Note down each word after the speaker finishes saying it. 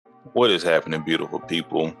What is happening, beautiful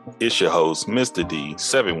people? It's your host, Mr.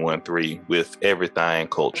 D713 with Everything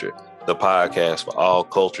Culture, the podcast for all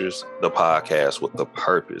cultures, the podcast with a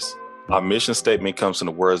purpose. Our mission statement comes from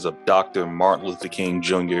the words of Dr. Martin Luther King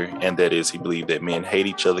Jr., and that is, he believed that men hate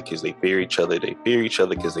each other because they fear each other. They fear each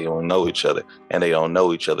other because they don't know each other, and they don't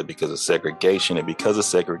know each other because of segregation. And because of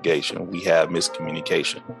segregation, we have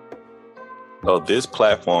miscommunication. So this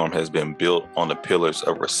platform has been built on the pillars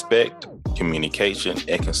of respect, communication,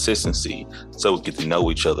 and consistency, so we get to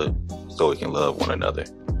know each other, so we can love one another.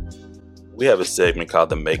 We have a segment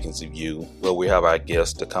called The Makings of You, where we have our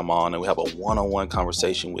guests to come on and we have a one-on-one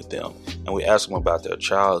conversation with them, and we ask them about their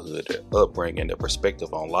childhood, their upbringing, their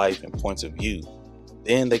perspective on life, and points of view.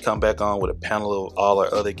 Then they come back on with a panel of all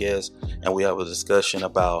our other guests, and we have a discussion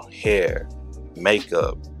about hair,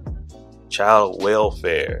 makeup, child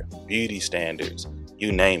welfare, beauty standards,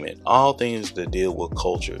 you name it. All things that deal with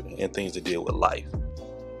culture and things that deal with life.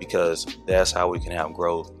 Because that's how we can have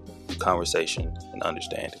growth, conversation, and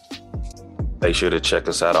understanding. Make sure to check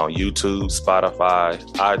us out on YouTube, Spotify,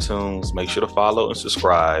 iTunes. Make sure to follow and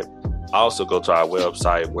subscribe. Also go to our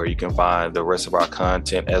website where you can find the rest of our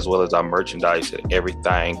content as well as our merchandise at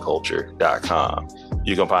everythingculture.com.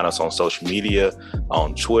 You can find us on social media,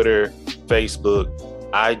 on Twitter, Facebook,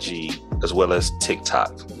 IG, as well as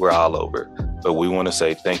TikTok. We're all over. But we want to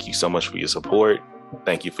say thank you so much for your support.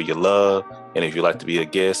 Thank you for your love. And if you'd like to be a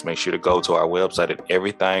guest, make sure to go to our website at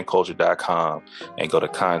everythingculture.com and go to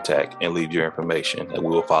contact and leave your information, and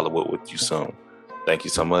we will follow up with you soon. Thank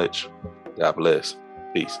you so much. God bless.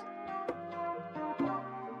 Peace.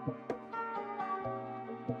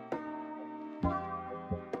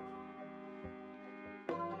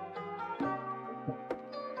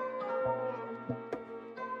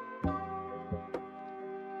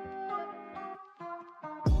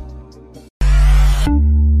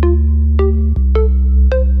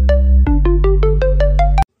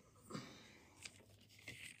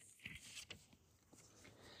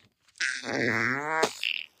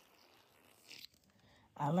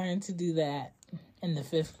 I learned to do that in the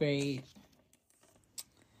 5th grade.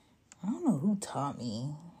 I don't know who taught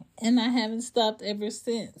me. And I haven't stopped ever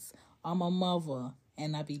since. I'm a mother.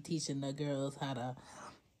 And I be teaching the girls how to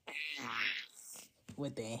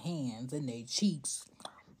with their hands and their cheeks.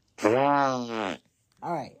 All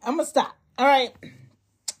right, I'm going to stop. All right.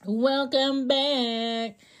 Welcome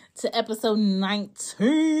back to episode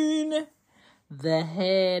 19. The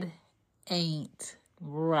head ain't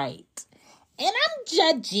right. And I'm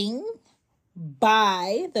judging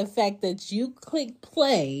by the fact that you click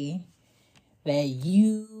play that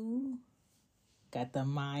you got the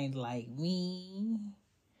mind like me.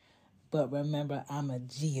 But remember, I'm a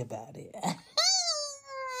G about it.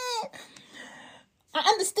 I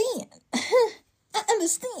understand. I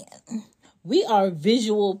understand. We are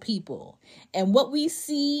visual people. And what we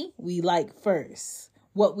see, we like first.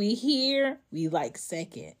 What we hear, we like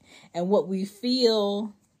second. And what we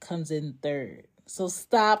feel comes in third. So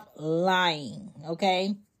stop lying,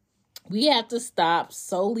 okay? We have to stop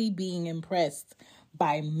solely being impressed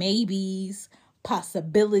by maybes,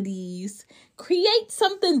 possibilities. Create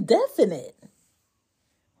something definite.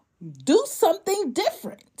 Do something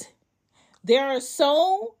different. There are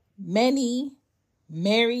so many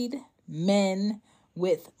married men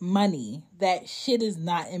with money that shit is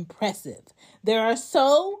not impressive. There are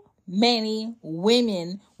so many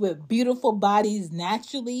women with beautiful bodies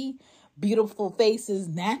naturally, beautiful faces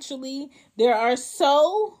naturally. There are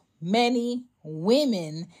so many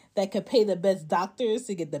women that could pay the best doctors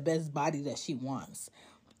to get the best body that she wants.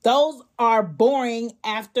 Those are boring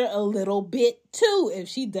after a little bit too, if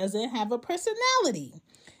she doesn't have a personality.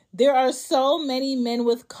 There are so many men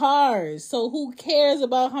with cars. So who cares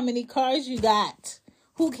about how many cars you got?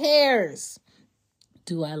 Who cares?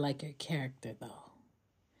 Do I like your character though?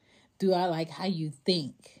 Do I like how you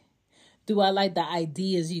think? Do I like the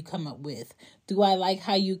ideas you come up with? Do I like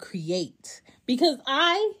how you create? Because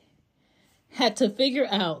I had to figure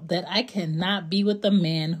out that I cannot be with a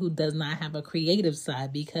man who does not have a creative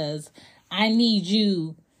side, because I need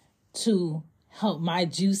you to help my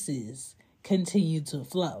juices continue to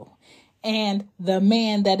flow. And the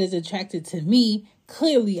man that is attracted to me,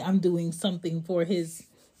 clearly I'm doing something for his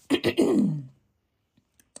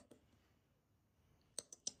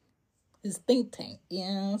his think tank, you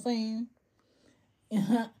know what I'm saying?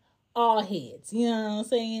 All heads, you know what I'm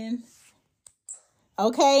saying?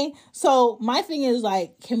 Okay, so my thing is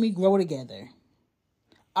like, can we grow together?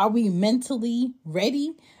 Are we mentally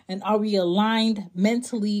ready? And are we aligned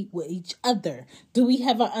mentally with each other? Do we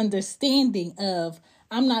have an understanding of,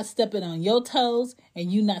 I'm not stepping on your toes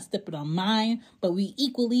and you not stepping on mine, but we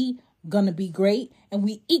equally gonna be great, and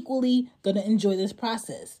we equally gonna enjoy this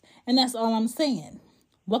process. And that's all I'm saying.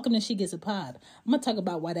 Welcome to She Gets a Pod. I'm gonna talk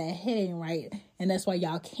about why that head ain't right, and that's why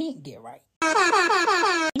y'all can't get right.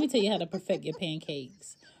 Let me tell you how to perfect your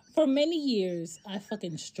pancakes. For many years, I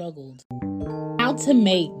fucking struggled how to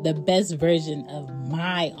make the best version of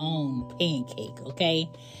my own pancake, okay?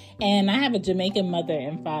 And I have a Jamaican mother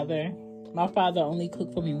and father. My father only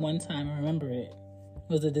cooked for me one time. I remember it. It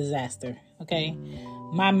was a disaster, okay?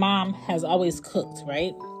 My mom has always cooked,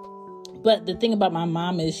 right? But the thing about my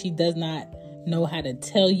mom is she does not know how to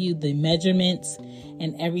tell you the measurements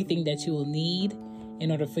and everything that you will need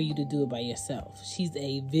in order for you to do it by yourself. She's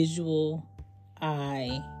a visual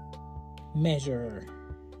eye measurer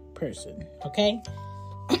person, okay?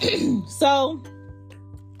 So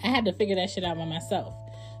I had to figure that shit out by myself.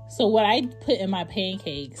 So what I put in my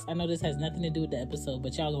pancakes, I know this has nothing to do with the episode,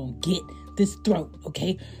 but y'all gonna get this throat,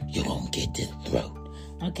 okay? You're gonna get this throat,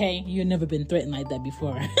 okay? You've never been threatened like that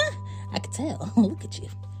before. I could tell. Look at you,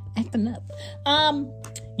 acting up.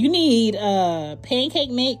 You need pancake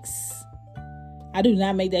mix. I do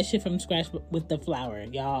not make that shit from scratch with the flour,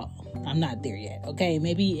 y'all. I'm not there yet, okay?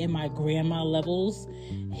 Maybe in my grandma levels,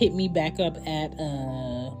 hit me back up at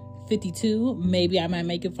 52. Maybe I might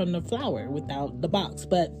make it from the flour without the box.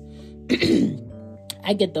 But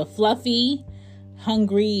I get the fluffy,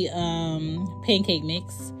 hungry pancake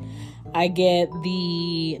mix. I get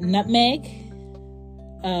the nutmeg,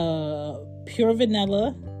 pure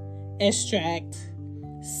vanilla, extract,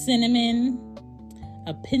 cinnamon,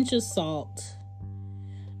 a pinch of salt,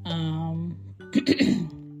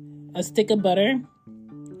 a stick of butter,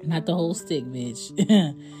 not the whole stick, bitch.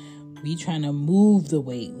 We trying to move the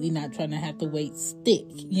weight. We not trying to have the weight stick.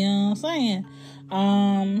 You know what I'm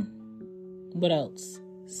saying? What else?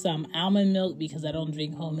 Some almond milk, because I don't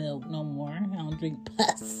drink whole milk no more. I don't drink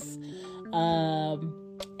pus.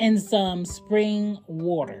 And some spring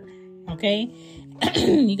water. Okay?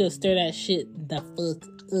 You go stir that shit the fuck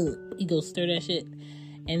up. You go stir that shit.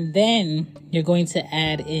 And then you're going to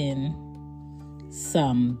add in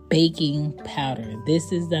some baking powder.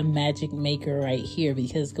 This is the magic maker right here,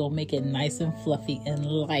 because it's gonna make it nice and fluffy and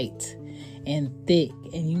light and thick,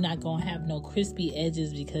 and you're not gonna have no crispy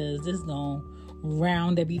edges because this is gonna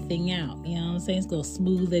round everything out. You know what I'm saying? It's gonna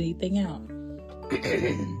smooth everything out.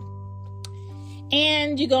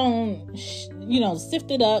 And you're gonna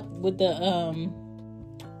sift it up with the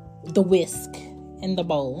whisk in the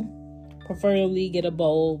bowl. Preferably get a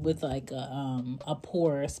bowl with like a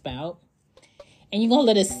pour spout. And you're going to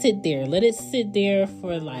let it sit there. Let it sit there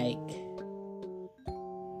for like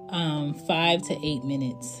 5 to 8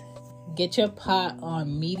 minutes. Get your pot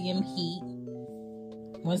on medium heat.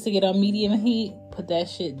 Once you get on medium heat, put that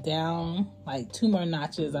shit down like 2 more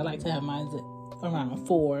notches. I like to have mine around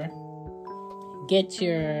 4. Get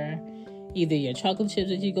either your chocolate chips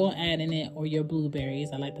that you're going to add in it or your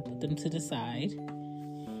blueberries. I like to put them to the side.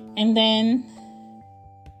 And then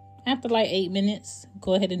after like 8 minutes,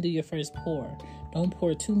 go ahead and do your first pour. Don't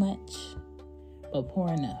pour too much, but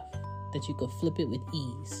pour enough that you could flip it with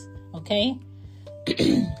ease, okay?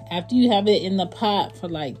 After you have it in the pot for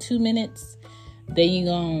like 2 minutes, then you're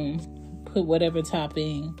going to put whatever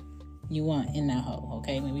topping you want in that hole,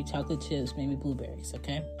 okay? Maybe chocolate chips, maybe blueberries,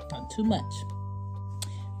 okay? Not too much.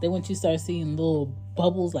 Then once you start seeing little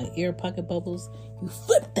bubbles, like air pocket bubbles, you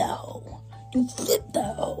flip that hole. You flip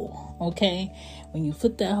that hole, okay? When you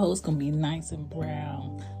flip that hole, it's going to be nice and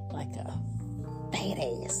brown, like a fat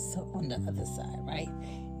ass on the other side, right?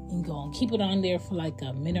 You're going to keep it on there for like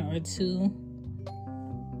a minute or 2.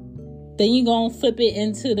 Then you're going to flip it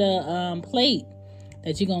into the plate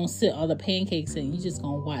that you're going to sit all the pancakes in. You're just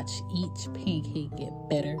going to watch each pancake get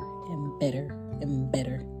better and better and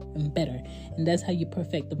better and better. And that's how you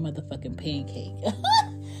perfect the motherfucking pancake.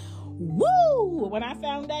 Woo! When I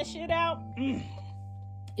found that shit out,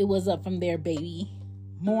 it was up from there, baby.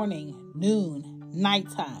 Morning, noon,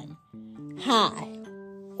 nighttime, high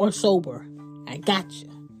or sober, I got you.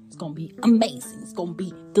 It's gonna be amazing. It's gonna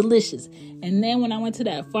be delicious. And then when I went to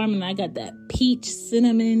that farm and I got that peach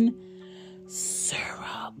cinnamon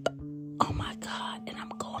syrup, oh my God! And I'm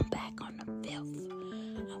going back on the 5th.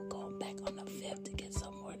 I'm going back on the 5th to get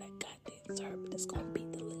some more of that goddamn syrup. It's gonna be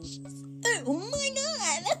delicious. Oh my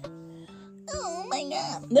God! Oh my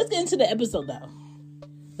God! Let's get into the episode though.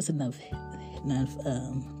 That's enough,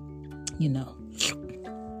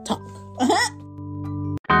 talk.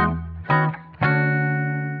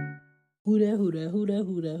 Hooda hooda hooda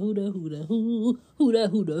hooda hooda hooda hoo hooda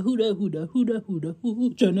hooda hooda hooda hooda hooda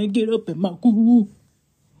hoo, tryna get up in my hoo.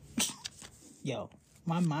 Yo,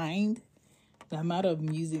 my mind, the amount of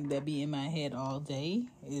music that be in my head all day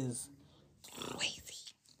is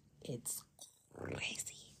crazy. It's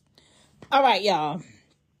crazy. All right, y'all.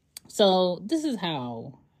 So this is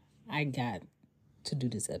how I got to do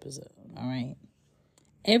this episode. All right.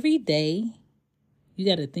 Every day, you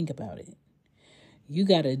got to think about it. You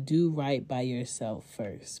got to do right by yourself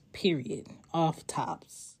first. Period. Off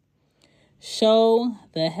tops. Show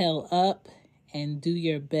the hell up and do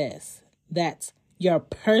your best. That's your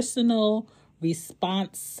personal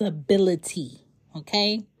responsibility.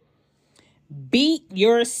 Okay? Beat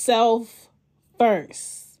yourself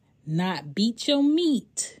first. Not beat your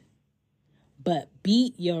meat, but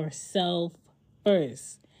beat yourself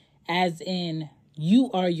first. As in, you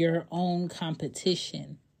are your own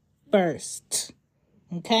competition first.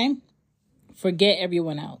 Okay? Forget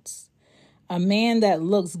everyone else. A man that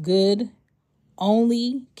looks good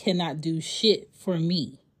only cannot do shit for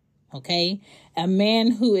me. Okay? A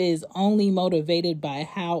man who is only motivated by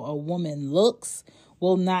how a woman looks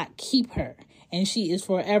will not keep her. And she is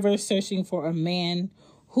forever searching for a man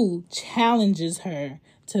who challenges her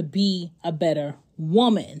to be a better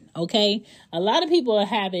woman. Okay? A lot of people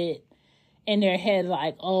have it in their head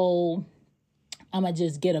like, oh, I'm going to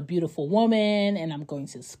just get a beautiful woman and I'm going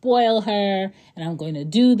to spoil her and I'm going to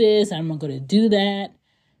do this and I'm going to do that.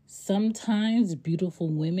 Sometimes beautiful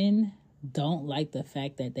women don't like the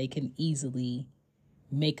fact that they can easily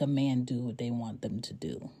make a man do what they want them to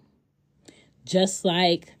do. Just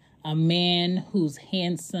like a man who's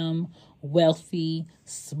handsome, wealthy,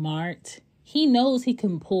 smart, he knows he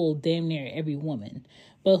can pull damn near every woman.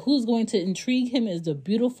 But who's going to intrigue him is the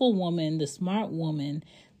beautiful woman, the smart woman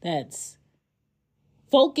that's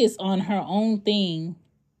focused on her own thing,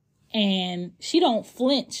 and she don't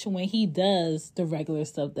flinch when he does the regular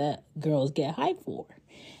stuff that girls get hyped for.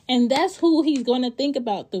 And that's who he's going to think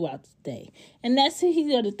about throughout the day. And that's who he's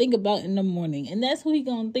going to think about in the morning. And that's who he's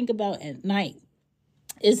going to think about at night.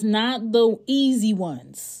 It's not the easy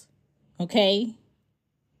ones. Okay?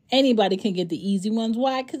 Anybody can get the easy ones.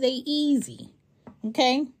 Why? Because they easy.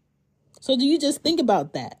 Okay? So do you just think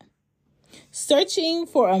about that? Searching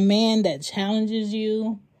for a man that challenges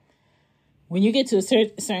you, when you get to a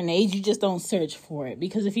certain age, you just don't search for it.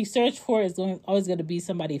 Because if you search for it, it's always going to be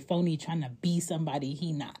somebody phony trying to be somebody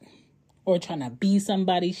he not. Or trying to be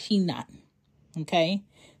somebody she not. Okay?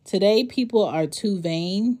 Today, people are too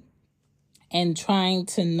vain and trying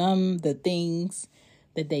to numb the things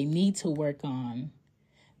that they need to work on,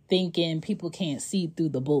 thinking people can't see through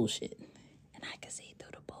the bullshit. And I can see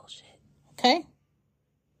through the bullshit. Okay?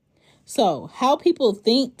 So, how people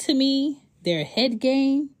think to me, their head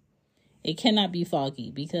game, it cannot be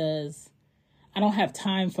foggy because I don't have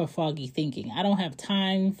time for foggy thinking. I don't have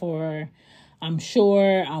time for, I'm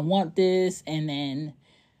sure I want this, and then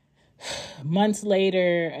months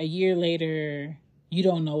later, a year later, you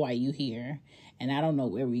don't know why you here, and I don't know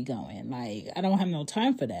where we going. Like, I don't have no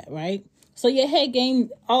time for that, right? So your head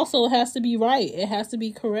game also has to be right. It has to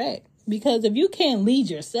be correct. Because if you can't lead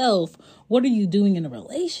yourself, what are you doing in a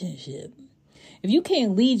relationship? If you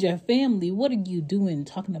can't lead your family, what are you doing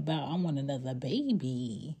talking about, I want another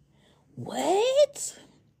baby? What?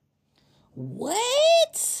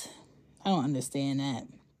 I don't understand that.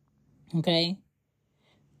 Okay?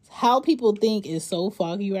 How people think is so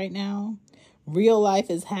foggy right now. Real life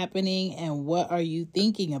is happening, and what are you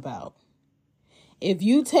thinking about? If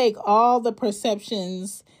you take all the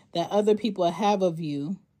perceptions that other people have of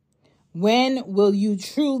you, when will you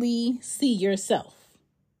truly see yourself?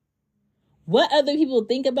 What other people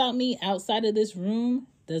think about me outside of this room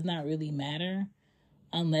does not really matter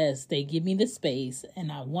unless they give me the space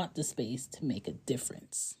and I want the space to make a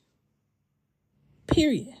difference.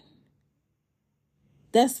 Period.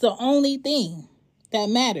 That's the only thing that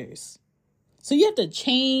matters. So you have to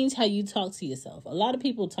change how you talk to yourself. A lot of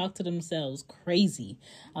people talk to themselves crazy.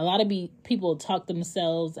 A lot of people talk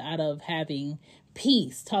themselves out of having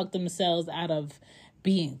peace, talk themselves out of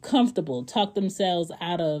being comfortable, talk themselves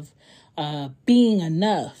out of being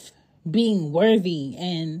enough, being worthy.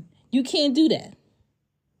 And you can't do that.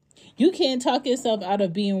 You can't talk yourself out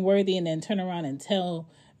of being worthy and then turn around and tell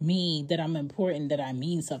me that I'm important, that I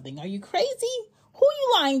mean something. Are you crazy? Who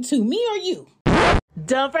you lying to, me or you?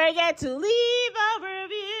 Don't forget to leave a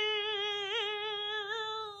review,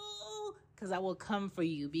 because I will come for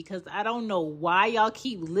you, because I don't know why y'all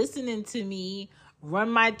keep listening to me run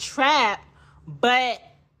my trap, but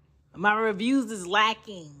my reviews is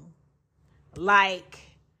lacking. Like,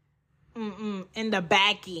 in the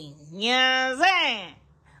backing. You know what I'm saying?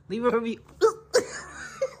 Leave a review.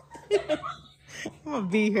 I'm going to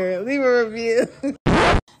be here. Leave a review.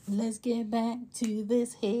 Let's get back to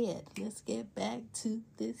this head.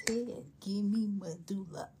 Give me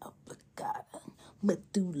medulla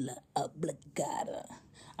oblongata.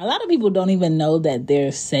 A lot of people don't even know that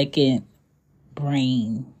their second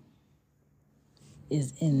brain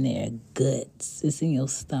is in their guts. It's in your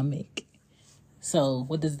stomach. So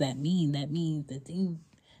what does that mean? That means the thing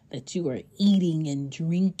that you are eating and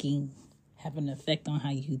drinking have an effect on how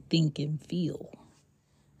you think and feel.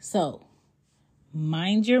 So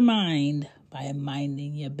mind your mind by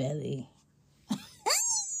minding your belly.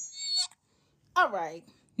 All right.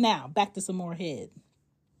 Now back to some more head.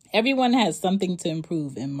 Everyone has something to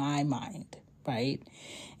improve in my mind, right?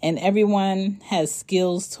 And everyone has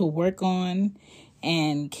skills to work on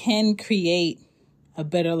and can create a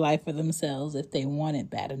better life for themselves if they want it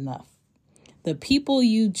bad enough. The people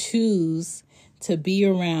you choose to be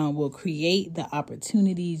around will create the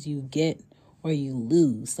opportunities you get or you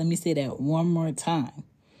lose. Let me say that one more time.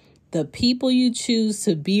 The people you choose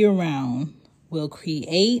to be around will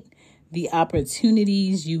create the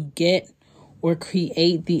opportunities you get or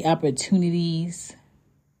create the opportunities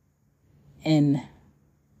and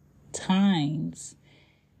times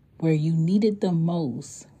where you need it the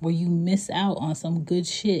most, where you miss out on some good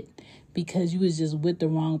shit because you was just with the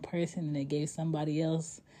wrong person and it gave somebody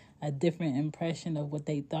else a different impression of what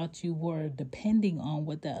they thought you were depending on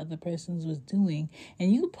what the other person was doing.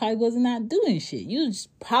 And you probably was not doing shit. You was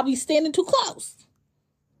probably standing too close.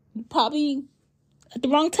 You probably at the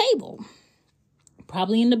wrong table.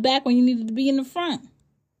 Probably in the back when you needed to be in the front.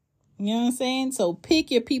 You know what I'm saying? So pick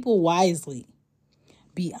your people wisely.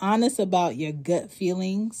 Be honest about your gut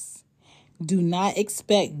feelings. Do not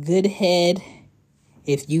expect good head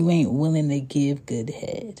if you ain't willing to give good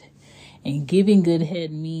head. And giving good head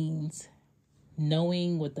means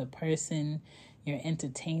knowing what the person you're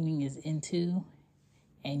entertaining is into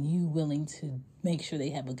and you willing to make sure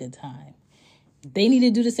they have a good time. They need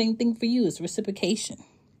to do the same thing for you. It's reciprocation.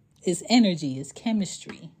 It's energy. It's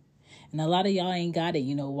chemistry. And a lot of y'all ain't got it.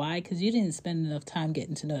 You know why? Because you didn't spend enough time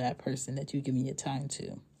getting to know that person that you're giving your time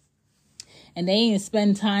to. And they ain't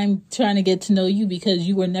spend time trying to get to know you because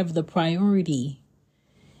you were never the priority.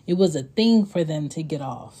 It was a thing for them to get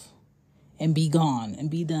off and be gone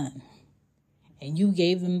and be done. And you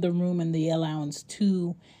gave them the room and the allowance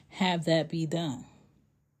to have that be done.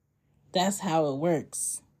 That's how it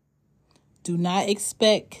works. Do not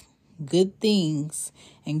expect good things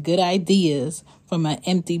and good ideas from an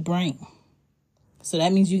empty brain. So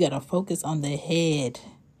that means you got to focus on the head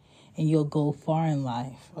and you'll go far in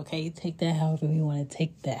life. Okay, take that however you want to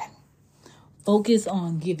take that. Focus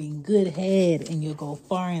on giving good head and you'll go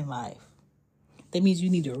far in life. That means you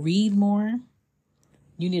need to read more.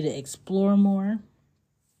 You need to explore more.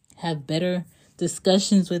 Have better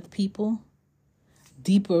discussions with people.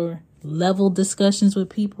 Deeper level discussions with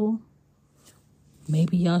people.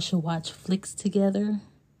 Maybe y'all should watch flicks together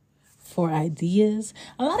for ideas.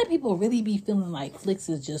 A lot of people really be feeling like flicks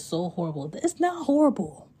is just so horrible. It's not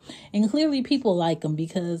horrible. And clearly people like them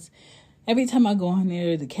because every time I go on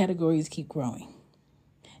there, the categories keep growing.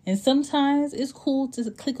 And sometimes it's cool to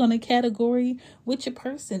click on a category with your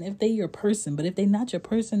person if they your person. But if they not your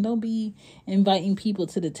person, don't be inviting people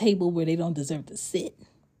to the table where they don't deserve to sit.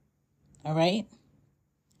 All right?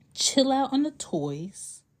 Chill out on the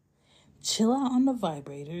toys. Chill out on the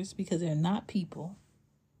vibrators because they're not people.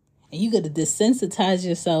 And you got to desensitize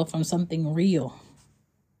yourself from something real.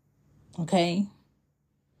 Okay?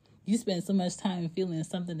 You spend so much time feeling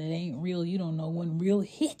something that ain't real, you don't know when real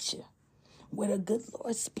hit you. Where the good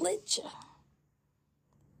Lord split you.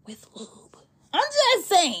 With lube. I'm just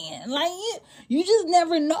saying. Like, you just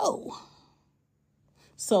never know.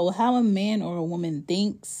 So how a man or a woman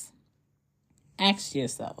thinks, ask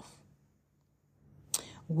yourself.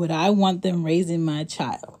 Would I want them raising my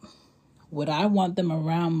child? Would I want them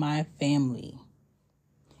around my family?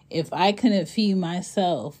 If I couldn't feed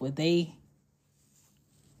myself, would they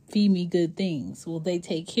feed me good things? Will they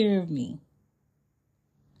take care of me?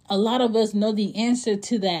 A lot of us know the answer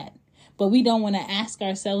to that, but we don't want to ask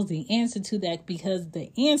ourselves the answer to that because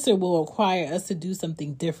the answer will require us to do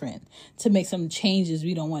something different, to make some changes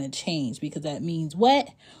we don't want to change, because that means what?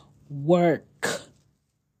 Work.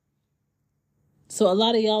 So a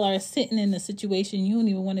lot of y'all are sitting in a situation you don't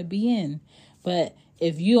even want to be in. But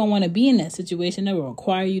if you don't want to be in that situation, that will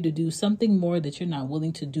require you to do something more that you're not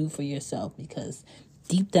willing to do for yourself because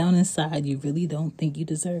deep down inside, you really don't think you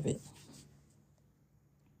deserve it.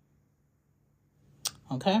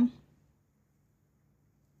 Okay?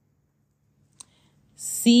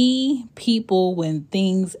 See people when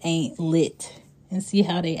things ain't lit and see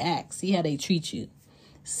how they act. See how they treat you.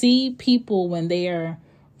 See people when they are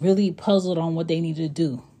really puzzled on what they need to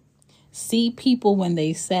do. See people when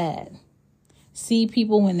they sad. See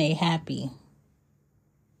people when they happy.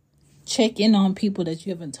 Check in on people that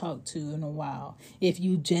you haven't talked to in a while. If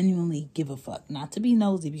you genuinely give a fuck. Not to be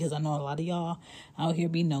nosy, because I know a lot of y'all out here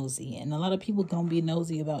be nosy. And a lot of people gonna be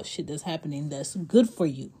nosy about shit that's happening that's good for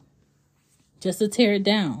you. Just to tear it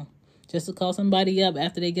down. Just to call somebody up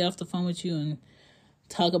after they get off the phone with you and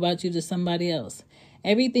talk about you to somebody else.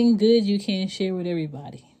 Everything good you can't share with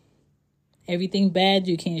everybody. Everything bad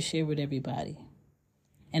you can't share with everybody.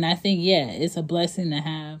 And I think, it's a blessing to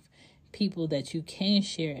have people that you can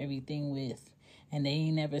share everything with, and they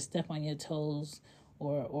ain't never step on your toes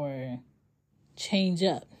or change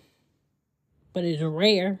up. But it's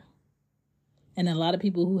rare. And a lot of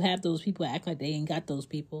people who have those people act like they ain't got those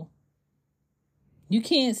people. You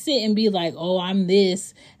can't sit and be like, oh, I'm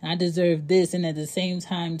this and I deserve this, and at the same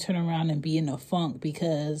time turn around and be in a funk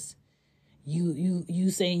because you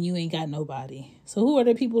saying you ain't got nobody. So who are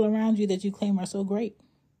the people around you that you claim are so great?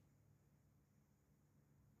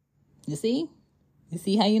 You see? You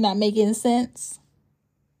see how you're not making sense?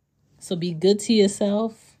 So be good to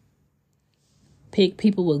yourself. Pick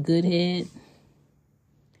people with good head.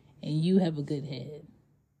 And you have a good head.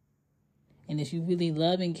 And if you really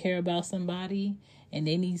love and care about somebody and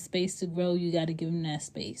they need space to grow, you got to give them that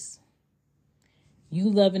space. You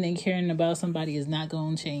loving and caring about somebody is not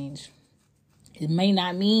going to change. It may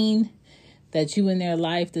not mean that you in their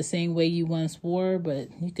life the same way you once were, but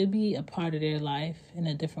you could be a part of their life in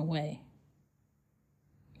a different way.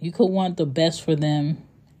 You could want the best for them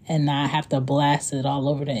and not have to blast it all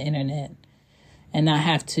over the internet and not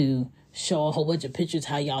have to show a whole bunch of pictures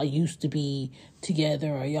how y'all used to be together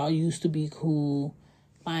or y'all used to be cool.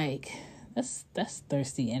 Like, that's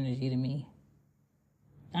thirsty energy to me.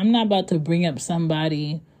 I'm not about to bring up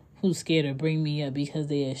somebody who's scared to bring me up because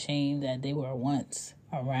they're ashamed that they were once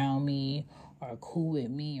around me or cool with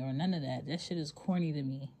me or none of that. That shit is corny to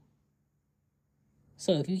me.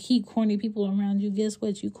 So if you keep corny people around you, guess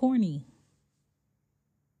what? You corny.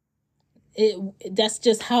 That's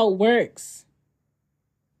just how it works.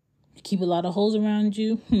 You keep a lot of hoes around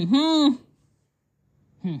you.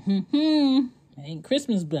 It ain't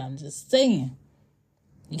Christmas, but I'm just saying.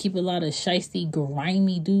 You keep a lot of shiesty,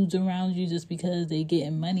 grimy dudes around you just because they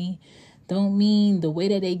getting money. Don't mean the way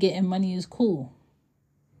that they getting money is cool.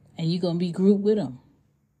 And you going to be grouped with them.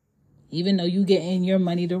 Even though you getting your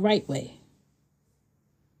money the right way.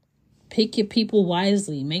 Pick your people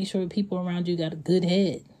wisely. Make sure people around you got a good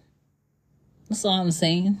head. That's all I'm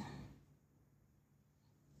saying.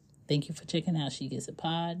 Thank you for checking out She Gets a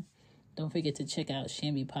Pod. Don't forget to check out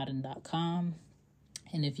shambypodding.com.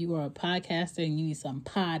 And if you are a podcaster and you need some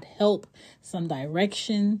pod help, some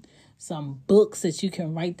direction, some books that you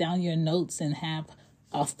can write down your notes and have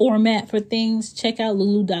a format for things, check out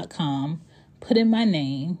lulu.com, put in my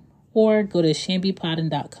name, or go to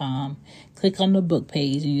shambypodding.com, click on the book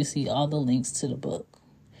page, and you see all the links to the book.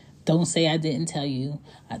 Don't say I didn't tell you.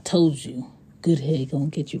 I told you. Good head gonna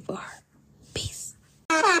get you far.